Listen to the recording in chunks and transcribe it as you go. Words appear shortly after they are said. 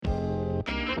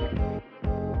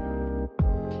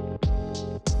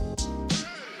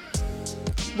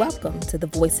Welcome to the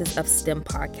Voices of STEM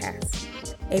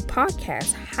podcast, a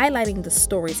podcast highlighting the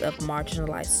stories of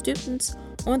marginalized students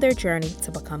on their journey to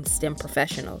become STEM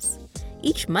professionals.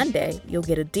 Each Monday, you'll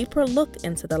get a deeper look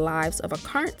into the lives of a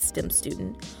current STEM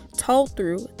student told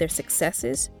through their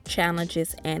successes,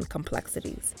 challenges, and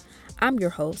complexities. I'm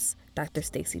your host, Dr.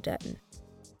 Stacey Dutton.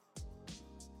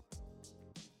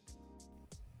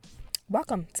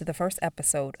 Welcome to the first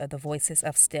episode of the Voices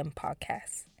of STEM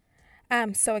podcast.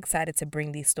 I'm so excited to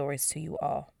bring these stories to you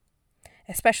all,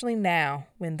 especially now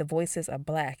when the voices of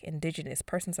Black, Indigenous,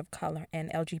 persons of color,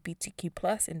 and LGBTQ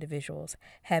plus individuals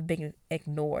have been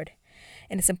ignored.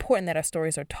 And it's important that our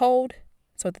stories are told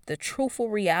so that the truthful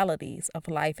realities of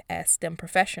life as STEM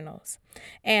professionals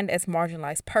and as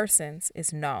marginalized persons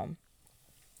is known.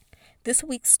 This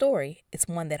week's story is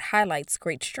one that highlights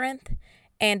great strength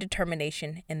and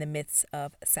determination in the midst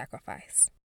of sacrifice.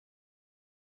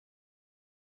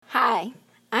 Hi,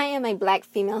 I am a Black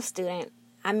female student.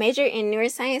 I major in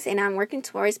neuroscience and I'm working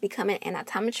towards becoming an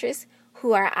optometrist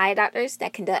who are eye doctors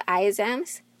that conduct eye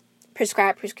exams,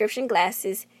 prescribe prescription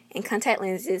glasses and contact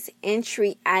lenses, and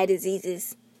treat eye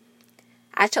diseases.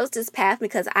 I chose this path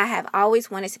because I have always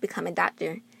wanted to become a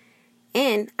doctor,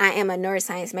 and I am a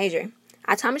neuroscience major.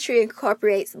 Optometry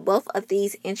incorporates both of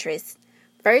these interests.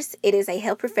 First, it is a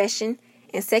health profession,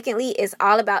 and secondly, it's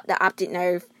all about the optic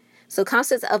nerve. So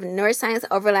concepts of neuroscience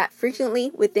overlap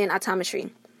frequently within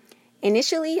optometry.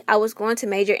 Initially, I was going to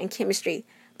major in chemistry,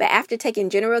 but after taking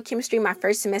general chemistry my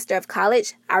first semester of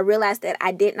college, I realized that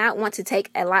I did not want to take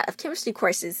a lot of chemistry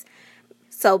courses.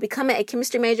 So becoming a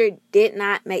chemistry major did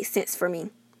not make sense for me.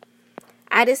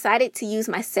 I decided to use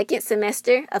my second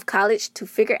semester of college to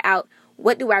figure out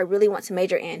what do I really want to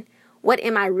major in, what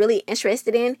am I really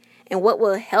interested in, and what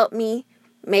will help me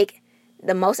make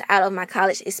the most out of my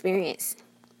college experience.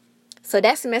 So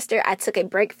that semester, I took a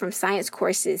break from science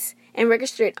courses and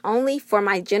registered only for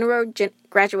my general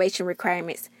graduation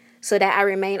requirements so that I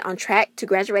remain on track to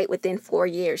graduate within 4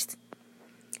 years.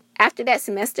 After that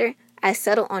semester, I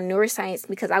settled on neuroscience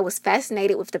because I was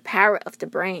fascinated with the power of the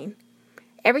brain.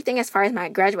 Everything as far as my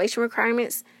graduation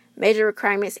requirements, major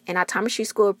requirements, and optometry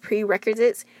school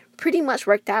prerequisites pretty much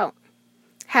worked out.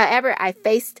 However, I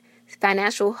faced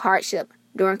financial hardship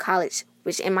during college,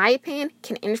 which in my opinion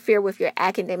can interfere with your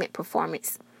academic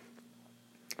performance.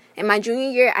 In my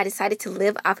junior year, I decided to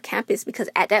live off campus because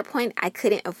at that point I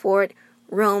couldn't afford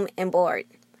room and board.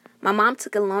 My mom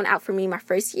took a loan out for me my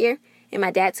first year, and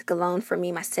my dad took a loan for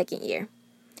me my second year.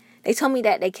 They told me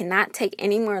that they cannot take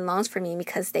any more loans for me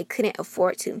because they couldn't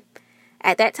afford to.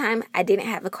 At that time, I didn't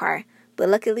have a car, but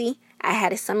luckily I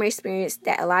had a summer experience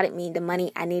that allotted me the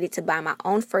money I needed to buy my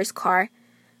own first car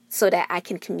so that I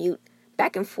can commute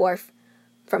back and forth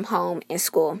from home and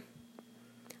school.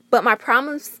 But my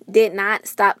problems did not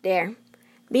stop there.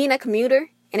 Being a commuter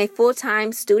and a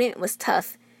full-time student was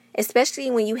tough,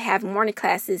 especially when you have morning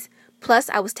classes. Plus,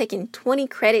 I was taking 20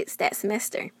 credits that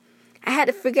semester. I had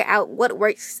to figure out what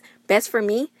works best for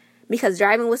me because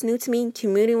driving was new to me,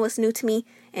 commuting was new to me,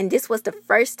 and this was the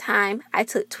first time I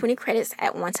took 20 credits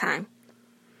at one time.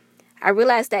 I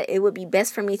realized that it would be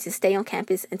best for me to stay on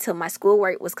campus until my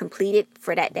schoolwork was completed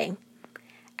for that day.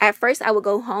 At first, I would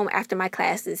go home after my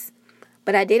classes,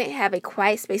 but I didn't have a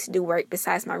quiet space to do work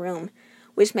besides my room,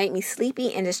 which made me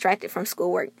sleepy and distracted from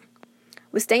schoolwork.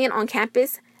 With staying on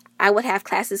campus, I would have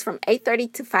classes from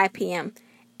 8:30 to 5 p.m.,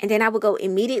 and then I would go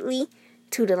immediately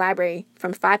to the library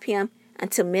from 5 p.m.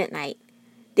 until midnight,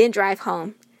 then drive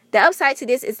home. The upside to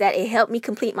this is that it helped me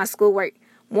complete my schoolwork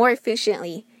more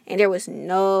efficiently, and there was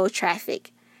no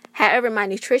traffic. However, my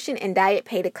nutrition and diet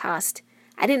paid a cost.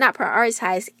 I did not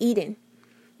prioritize eating.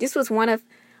 This was one of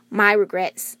my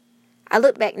regrets. I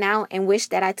look back now and wish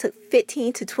that I took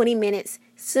 15 to 20 minutes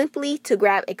simply to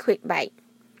grab a quick bite.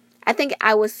 I think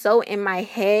I was so in my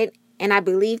head and I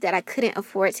believed that I couldn't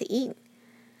afford to eat.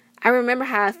 I remember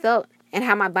how I felt and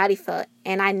how my body felt,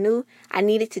 and I knew I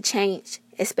needed to change,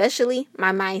 especially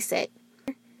my mindset.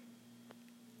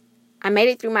 I made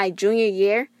it through my junior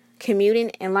year commuting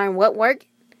and learned what worked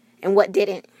and what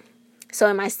didn't. So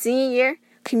in my senior year,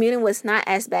 commuting was not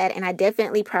as bad, and I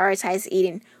definitely prioritized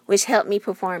eating, which helped me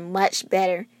perform much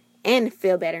better and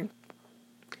feel better.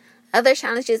 Other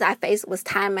challenges I faced was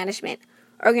time management,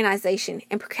 organization,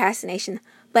 and procrastination.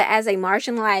 But as a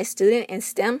marginalized student in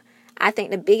STEM, I think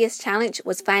the biggest challenge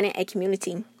was finding a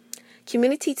community.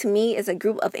 Community to me is a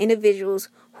group of individuals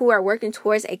who are working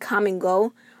towards a common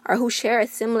goal or who share a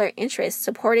similar interest,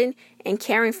 supporting and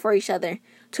caring for each other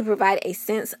to provide a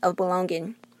sense of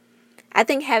belonging. I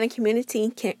think having community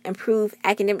can improve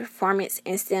academic performance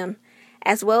in STEM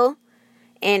as well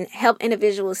and help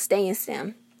individuals stay in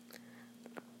STEM.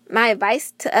 My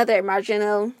advice to other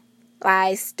marginalized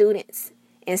students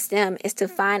in STEM is to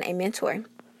find a mentor.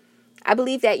 I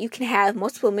believe that you can have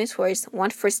multiple mentors,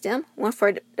 one for STEM, one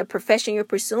for the profession you're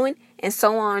pursuing, and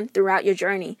so on throughout your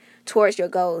journey towards your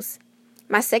goals.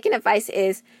 My second advice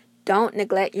is don't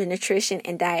neglect your nutrition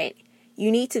and diet. You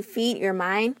need to feed your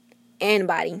mind and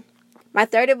body. My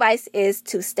third advice is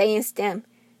to stay in STEM.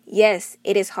 Yes,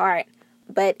 it is hard,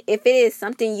 but if it is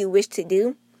something you wish to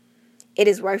do, it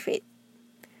is worth it.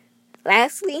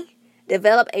 Lastly,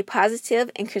 develop a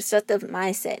positive and constructive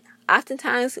mindset.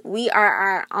 Oftentimes, we are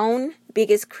our own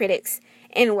biggest critics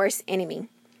and worst enemy,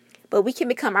 but we can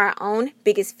become our own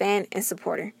biggest fan and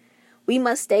supporter. We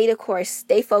must stay the course,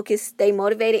 stay focused, stay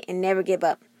motivated, and never give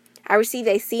up. I received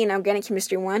a C in Organic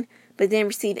Chemistry 1, but then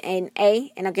received an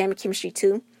A in Organic Chemistry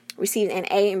 2, received an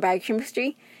A in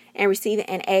Biochemistry, and received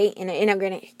an A in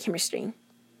Inorganic Chemistry.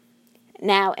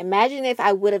 Now, imagine if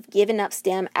I would have given up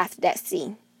STEM after that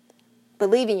C.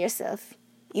 Believe in yourself.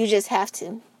 You just have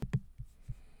to.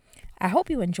 I hope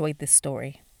you enjoyed this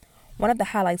story. One of the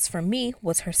highlights for me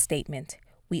was her statement,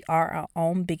 "We are our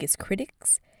own biggest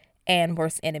critics and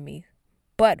worst enemy,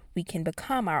 but we can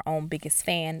become our own biggest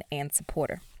fan and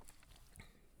supporter."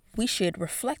 We should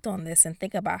reflect on this and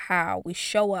think about how we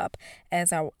show up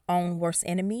as our own worst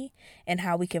enemy and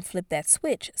how we can flip that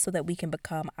switch so that we can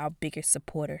become our biggest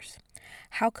supporters.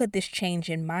 How could this change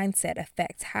in mindset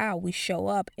affect how we show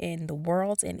up in the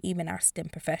world and even our STEM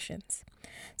professions?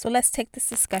 So let's take this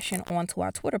discussion onto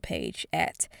our Twitter page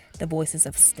at The Voices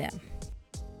of STEM.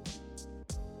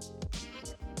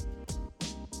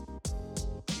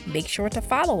 Make sure to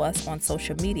follow us on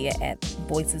social media at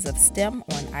Voices of STEM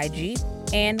on IG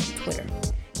and Twitter.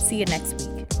 See you next week.